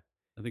 Yeah.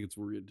 I think it's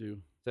weird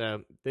too.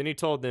 So then he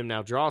told them,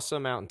 now draw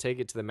some out and take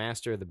it to the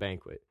master of the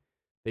banquet.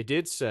 They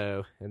did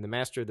so, and the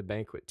master of the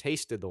banquet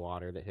tasted the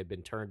water that had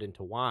been turned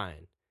into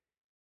wine.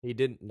 He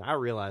didn't now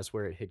realize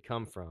where it had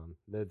come from.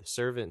 The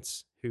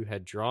servants who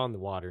had drawn the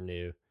water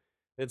knew.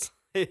 It's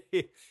he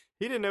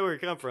didn't know where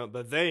it come from,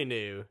 but they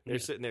knew. They're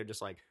sitting there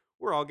just like,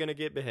 we're all gonna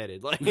get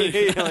beheaded. Like,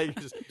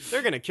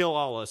 they're gonna kill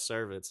all us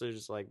servants. They're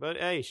just like, but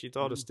hey, she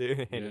told us to.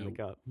 Hand in the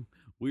cup.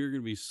 We're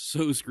gonna be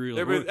so screwed.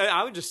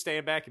 I would just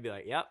stand back and be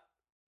like, yep.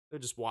 They'll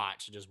just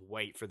watch and just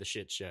wait for the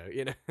shit show,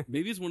 you know?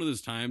 Maybe it's one of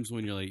those times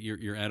when you're like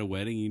you're at a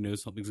wedding, and you know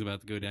something's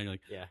about to go down. You're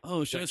like, yeah.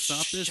 Oh, should I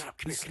stop this? Shut up,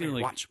 come here,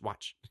 like,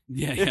 watch.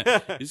 Yeah.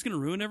 Is this gonna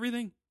ruin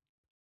everything?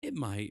 It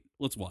might.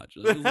 Let's watch.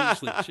 Let's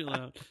just like, chill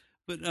out.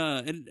 But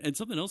and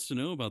something else to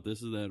know about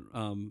this is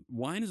that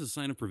wine is a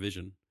sign of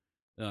provision.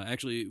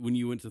 Actually, when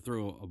you went to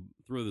throw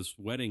this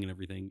wedding and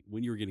everything,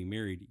 when you were getting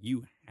married,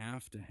 you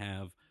have to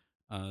have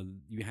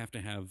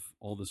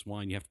all this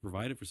wine. You have to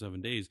provide it for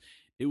 7 days.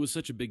 It was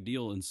such a big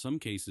deal. In some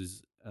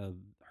cases,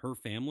 her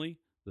family,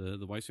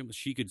 the wife's family,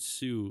 she could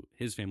sue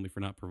his family for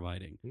not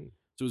providing. So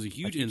it was a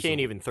huge You insult.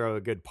 can't even throw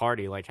a good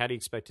party. Like, how do you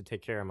expect to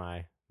take care of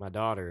my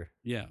daughter?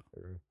 Yeah.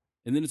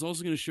 And then it's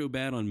also going to show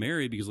bad on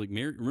Mary because, like,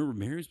 remember,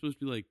 Mary's supposed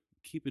to be, like,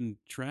 keeping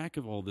track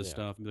of all this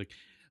stuff and be like,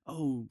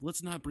 oh,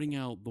 let's not bring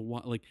out the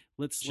wine. Like,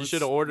 she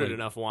should have ordered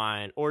enough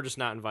wine or just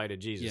not invited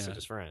Jesus and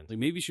his friends. Like,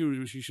 maybe she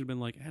should have been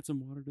like, add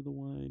some water to the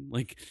wine.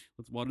 Like,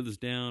 let's water this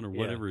down or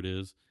whatever it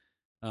is.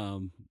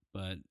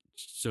 But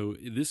so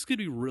this could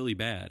be really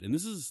bad. And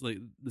this is like,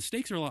 the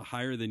stakes are a lot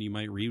higher than you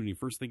might read when you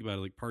first think about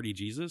it. Like, party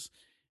Jesus,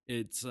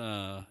 it's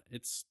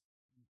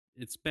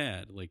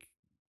bad. Like,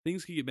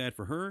 things could get bad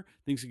for her.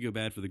 Things could go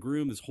bad for the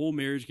groom. This whole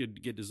marriage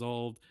could get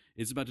dissolved.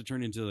 It's about to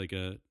turn into like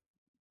a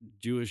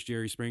Jewish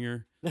Jerry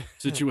Springer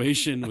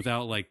situation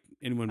without like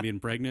anyone being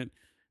pregnant.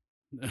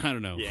 I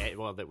don't know. Yeah,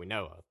 well, that we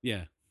know of.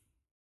 Yeah.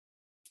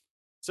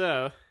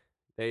 So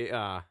he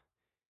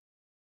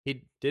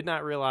did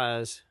not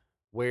realize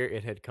where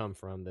it had come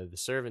from. The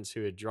servants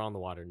who had drawn the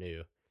water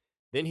knew.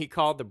 Then he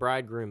called the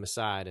bridegroom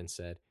aside and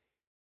said,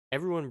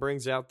 everyone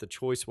brings out the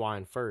choice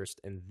wine first,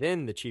 and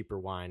then the cheaper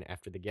wine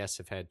after the guests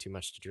have had too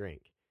much to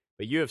drink.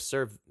 But you have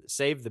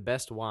saved the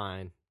best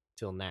wine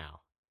till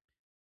now.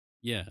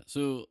 Yeah.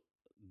 So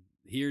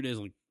here it is.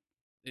 Like,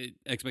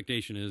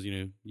 expectation is,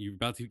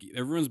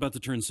 everyone's about to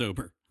turn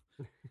sober.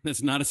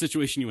 That's not a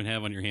situation you would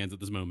have on your hands at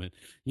this moment.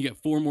 You got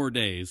 4 more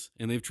days,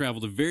 and they've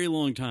traveled a very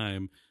long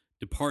time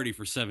to party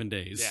for 7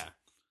 days. Yeah.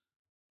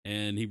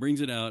 And he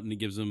brings it out, and he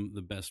gives them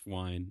the best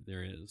wine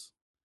there is.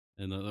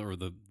 And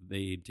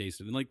they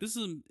tasted, and like this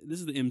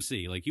is the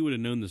MC. Like, he would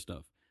have known this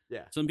stuff.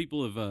 Yeah. Some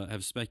people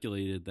have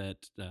speculated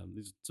that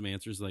some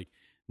answers like,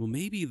 well,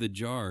 maybe the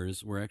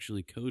jars were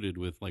actually coated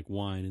with like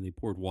wine, and they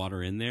poured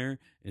water in there,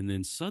 and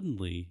then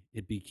suddenly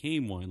it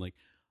became wine. Like,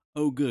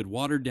 oh, good,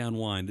 watered down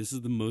wine. This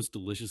is the most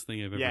delicious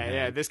thing I've ever had.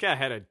 Yeah. This guy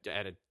had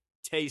a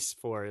taste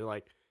for it.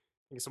 Like,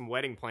 I think some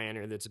wedding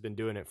planner that's been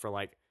doing it for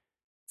like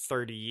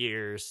 30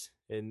 years,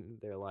 and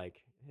they're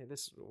like, hey,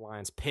 this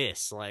wine's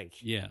piss. Like,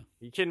 yeah,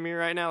 you kidding me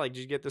right now? Like, did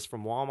you get this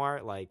from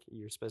Walmart? Like,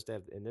 you're supposed to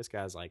have, and this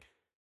guy's like,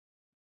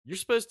 you're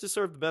supposed to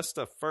serve the best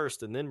stuff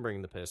first and then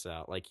bring the piss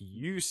out. Like,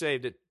 you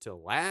saved it to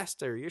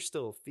last, or you're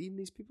still feeding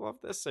these people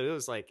off this. So it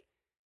was like,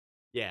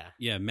 yeah,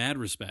 mad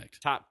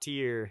respect, top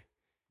tier,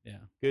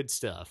 good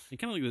stuff. And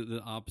kind of like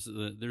the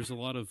opposite. There's a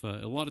lot of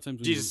times when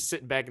Jesus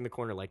sitting back in the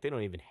corner, like, they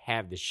don't even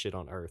have this shit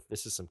on Earth.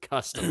 This is some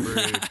custom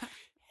brewed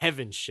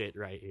heaven shit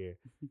right here,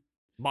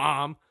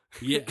 Mom.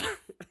 Yeah.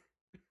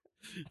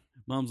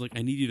 Mom's like,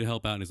 I need you to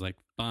help out, and he's like,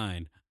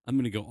 fine, I'm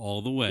gonna go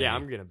all the way. Yeah,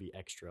 I'm gonna be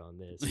extra on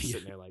this. He's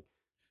sitting there like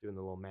doing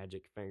the little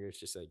magic fingers,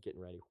 just like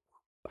getting ready.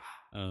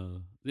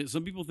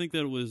 Some people think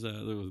that it was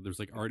there's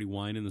like already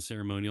wine in the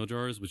ceremonial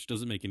jars, which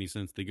doesn't make any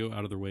sense. They go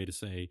out of their way to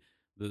say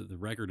the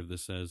record of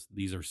this says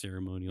these are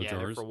ceremonial they're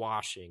jars for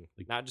washing,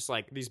 not just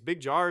like these big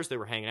jars they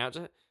were hanging out.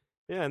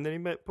 And then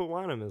he put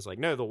wine in them. It's like,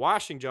 no, the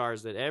washing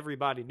jars that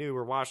everybody knew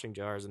were washing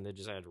jars, and they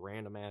just had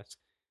random ass.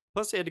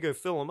 Plus, they had to go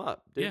fill them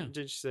up. Didn't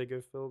you say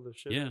go fill the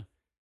shit? Yeah,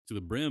 to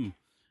the brim.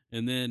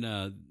 And then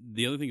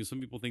the other thing is, some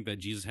people think that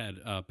Jesus had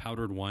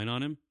powdered wine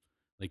on him,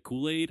 like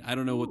Kool-Aid. I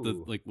don't know what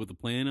the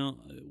plan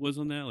was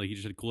on that. Like, he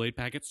just had Kool-Aid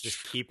packets,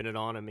 just keeping it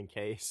on him in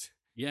case.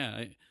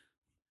 Yeah,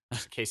 in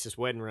case this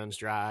wedding runs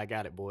dry. I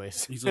got it,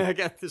 boys. He's like, I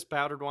got this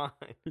powdered wine.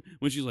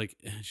 When she's like,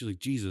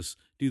 Jesus,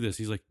 do this.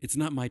 He's like, it's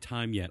not my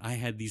time yet. I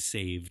had these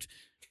saved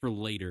for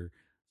later.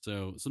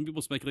 So some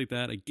people speculate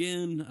that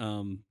again.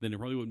 Then it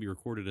probably wouldn't be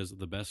recorded as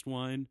the best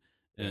wine.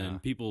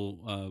 And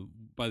people,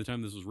 by the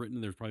time this was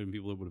written, there's probably been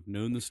people that would have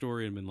known the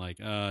story and been like,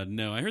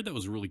 no, I heard that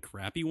was really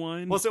crappy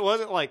wine. Well, so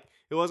it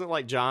wasn't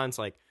like John's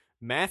like,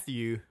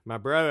 Matthew, my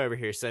bro over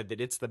here, said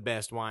that it's the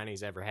best wine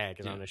he's ever had,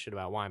 because I don't know shit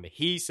about wine, but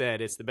he said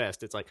it's the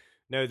best. It's like,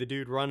 no, the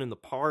dude running the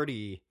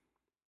party,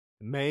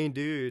 the main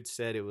dude,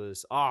 said it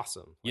was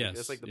awesome. Like, yes.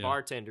 It's like the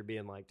bartender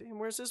being like, damn,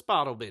 where's this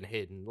bottle been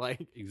hidden?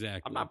 Like,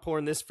 exactly. I'm not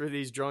pouring this for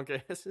these drunk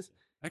asses.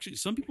 Actually,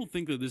 some people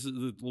think that this is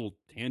a little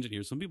tangent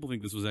here. Some people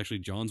think this was actually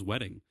John's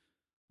wedding,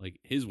 like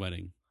his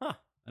wedding. Huh.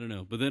 I don't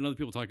know. But then other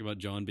people talk about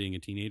John being a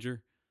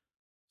teenager.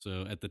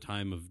 So at the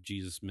time of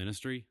Jesus'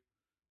 ministry.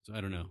 So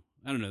I don't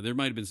know. There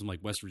might have been some like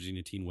West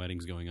Virginia teen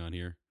weddings going on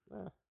here.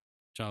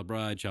 Child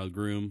bride, child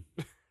groom.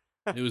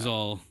 It was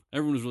all,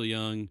 everyone was really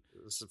young.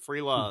 It was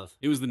free love.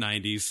 It was the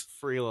 90s.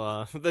 Free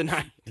love. The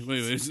 90s.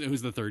 Wait, it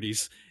was the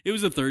 30s. It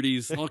was the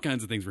 30s. All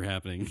kinds of things were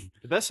happening.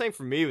 The best thing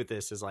for me with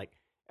this is like,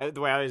 the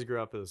way I always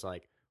grew up, it was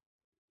like,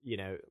 you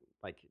know,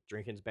 like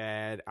drinking's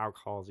bad,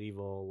 alcohol's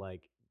evil,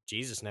 like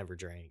Jesus never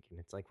drank. And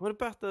it's like, what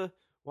about the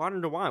water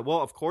to wine?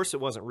 Well, of course it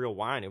wasn't real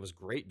wine. It was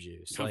grape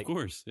juice. Of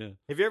course, yeah.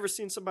 Have you ever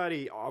seen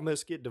somebody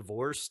almost get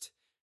divorced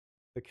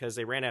because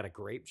they ran out of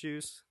grape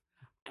juice?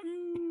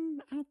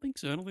 I don't think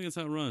so. I don't think that's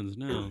how it runs.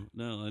 No.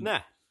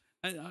 Nah.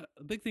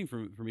 A big thing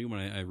for me when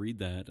I read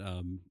that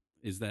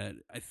is that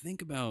I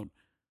think about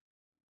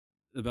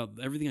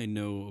everything I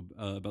know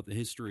about the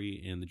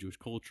history and the Jewish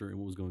culture and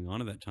what was going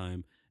on at that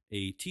time.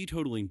 A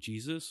teetotaling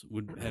Jesus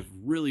would have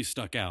really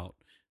stuck out.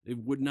 It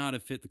would not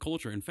have fit the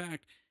culture. In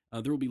fact,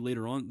 there will be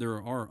later on.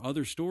 There are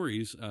other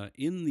stories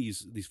in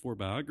these 4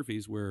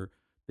 biographies where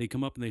they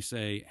come up and they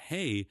say,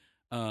 "Hey,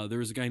 there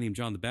was a guy named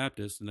John the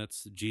Baptist, and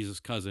that's Jesus'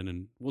 cousin,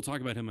 and we'll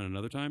talk about him at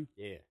another time."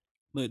 Yeah.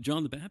 But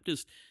John the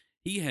Baptist,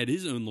 he had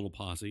his own little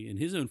posse and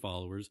his own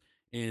followers,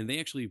 and they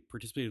actually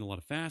participated in a lot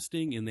of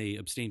fasting and they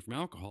abstained from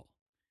alcohol.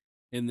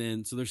 And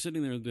then, so they're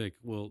sitting there and they're like,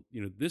 well,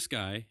 this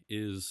guy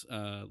is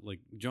like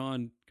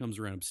John comes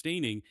around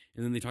abstaining,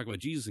 and then they talk about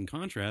Jesus in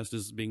contrast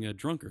as being a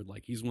drunkard,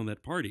 like he's one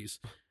that parties.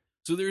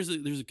 So there's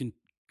a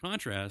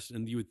contrast,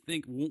 and you would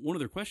think one of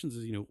their questions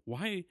is,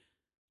 why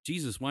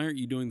Jesus? Why aren't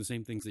you doing the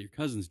same things that your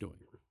cousin's doing?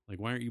 Like,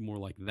 why aren't you more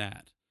like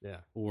that? Yeah.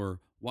 Or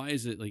why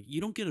is it like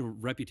you don't get a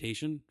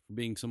reputation for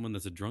being someone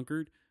that's a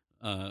drunkard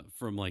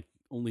from like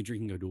only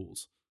drinking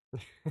O'Doul's?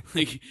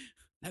 Like,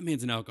 that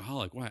man's an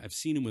alcoholic. Why? I've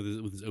seen him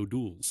with his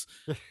O'Doul's.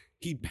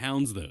 He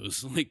pounds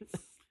those. Like,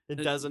 it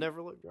doesn't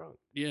ever look drunk.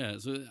 Yeah.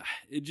 So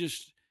it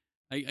just,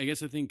 I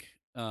guess I think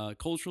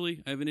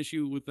culturally I have an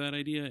issue with that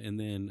idea, and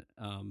then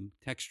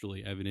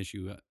textually I have an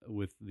issue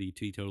with the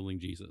teetotaling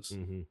Jesus.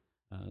 Mm-hmm.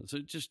 So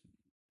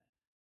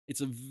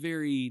it's a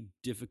very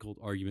difficult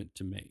argument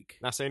to make.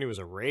 Not saying he was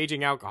a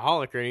raging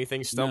alcoholic or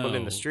anything, stumbling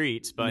in the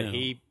streets, but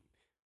he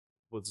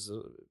was,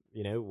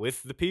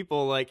 with the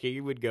people. Like,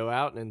 he would go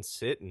out and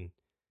sit and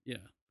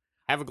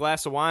have a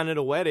glass of wine at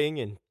a wedding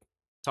and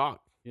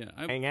talk. Yeah,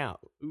 hang out.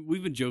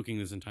 We've been joking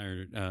this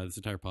entire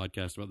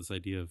podcast about this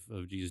idea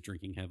of Jesus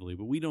drinking heavily,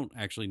 but we don't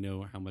actually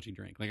know how much he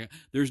drank. Like,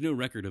 there's no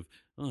record of,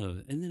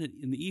 and then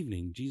in the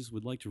evening, Jesus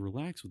would like to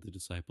relax with the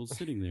disciples,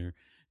 sitting there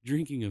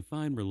drinking a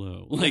fine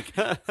Merlot. Like,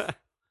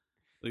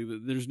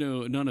 there's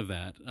none of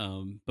that.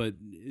 But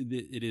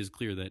it is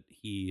clear that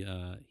he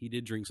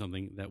did drink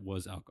something that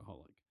was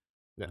alcoholic.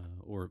 Yeah.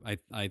 Or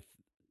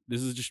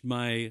this is just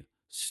my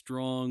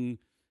strong,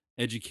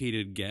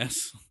 educated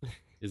guess.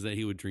 Is that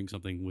he would drink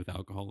something with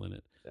alcohol in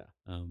it.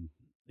 Yeah.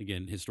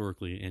 Again,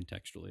 historically and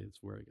textually, it's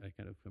where I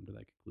kind of come to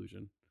that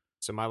conclusion.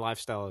 So my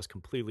lifestyle is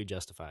completely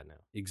justified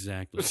now.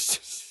 Exactly.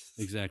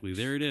 Exactly.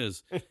 There it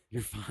is.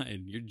 You're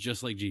fine. You're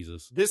just like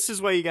Jesus. This is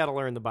why you got to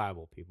learn the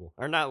Bible, people.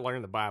 Or not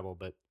learn the Bible,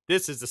 but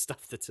this is the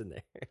stuff that's in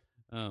there.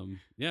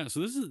 Yeah.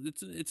 So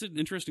it's an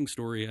interesting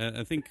story.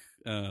 I think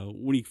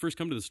when you first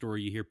come to the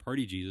story, you hear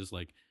party Jesus,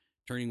 like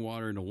turning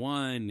water into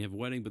wine and have a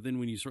wedding. But then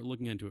when you start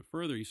looking into it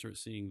further, you start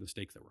seeing the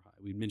stakes that were high.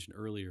 We mentioned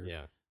earlier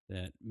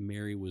that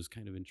Mary was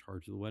kind of in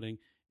charge of the wedding.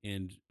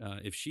 And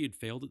if she had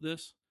failed at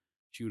this,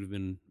 she would have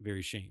been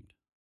very shamed.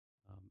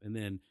 And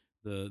then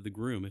the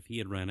groom, if he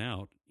had run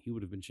out, he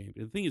would have been shamed.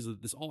 And the thing is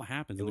that this all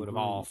happens. It would have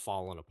all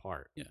fallen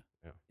apart. Yeah.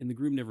 And the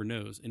groom never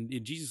knows. And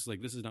Jesus is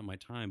like, this is not my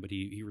time. But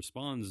he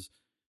responds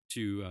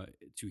to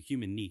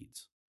human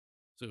needs.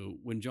 So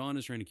when John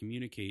is trying to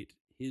communicate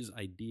his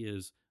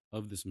ideas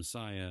of this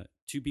Messiah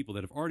to people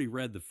that have already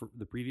read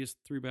the previous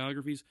 3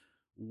 biographies,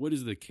 what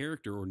is the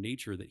character or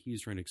nature that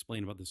he's trying to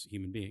explain about this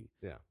human being?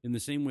 Yeah. In the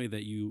same way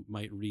that you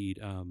might read,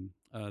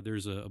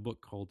 there's a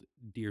book called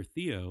Dear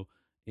Theo,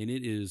 and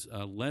it is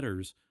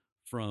letters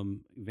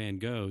from Van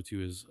Gogh to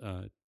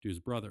his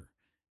brother.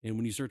 And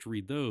when you start to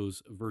read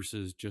those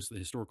versus just the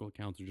historical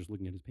accounts or just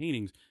looking at his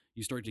paintings,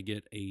 you start to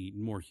get a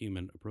more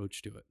human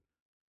approach to it.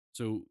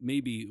 So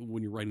maybe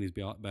when you're writing these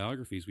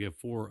biographies, we have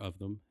 4 of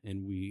them,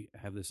 and we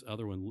have this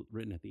other one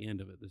written at the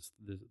end of it,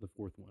 the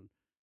 4th one.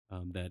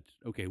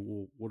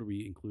 Well, what are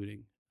we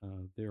including?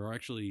 There are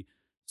actually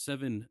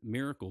 7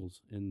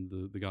 miracles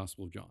in the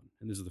Gospel of John,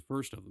 and this is the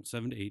first of them.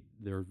 7 to 8.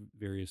 There are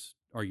various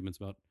arguments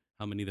about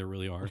how many there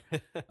really are,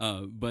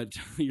 but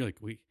you're like,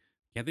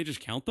 can't they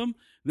just count them?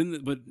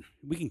 But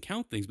we can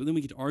count things, but then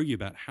we get to argue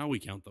about how we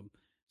count them.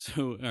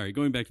 So, all right,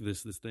 going back to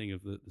this thing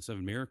of the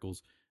 7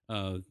 miracles.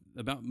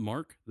 About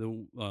Mark,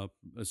 the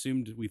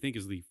assumed we think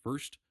is the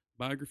first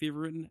biography ever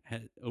written,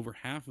 over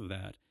half of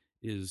that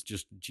is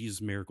just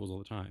Jesus miracles all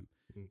the time.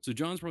 Mm-hmm. So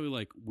John's probably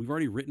like, we've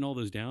already written all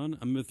those down.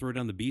 I'm going to throw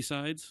down the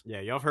B-sides.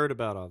 Yeah, y'all heard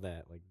about all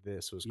that. Like,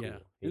 this was cool.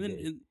 Yeah.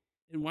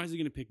 And why is he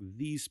going to pick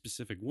these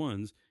specific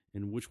ones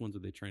and which ones are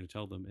they trying to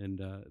tell them. And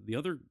the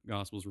other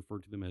gospels refer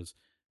to them as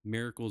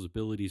miracles,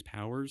 abilities,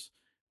 powers,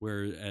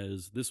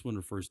 whereas this one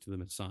refers to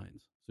them as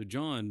signs. So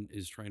John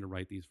is trying to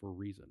write these for a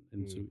reason,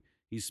 and so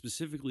he's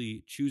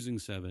specifically choosing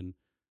 7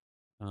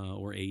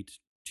 or 8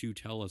 to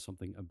tell us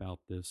something about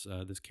this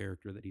this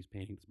character that he's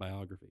painting, this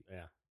biography.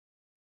 Yeah.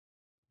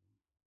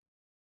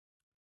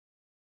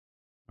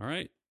 All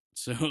right.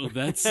 So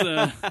that's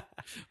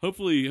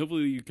hopefully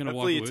you kind of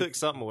hopefully you took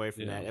something away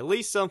from that. At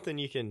least something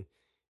you can,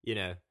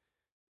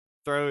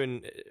 throw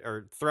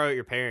at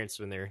your parents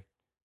when they're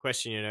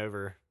questioning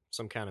over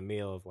some kind of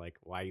meal of like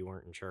why you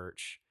weren't in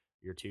church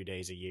your 2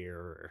 days a year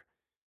or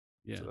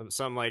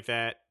something like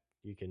that.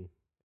 You can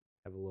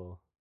have a little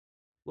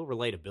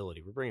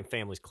relatability. We're bringing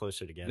families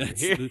closer together.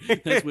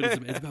 That's what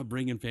it's about,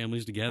 bringing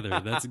families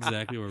together. That's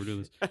exactly why we're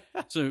doing this.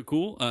 So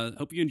cool.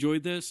 Hope you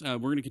enjoyed this. We're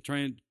going to try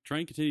and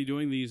continue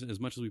doing these as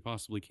much as we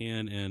possibly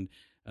can. And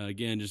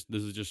again, this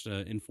is just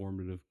an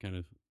informative kind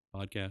of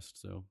podcast.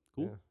 So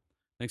cool. Yeah.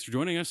 Thanks for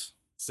joining us.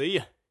 See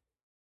ya.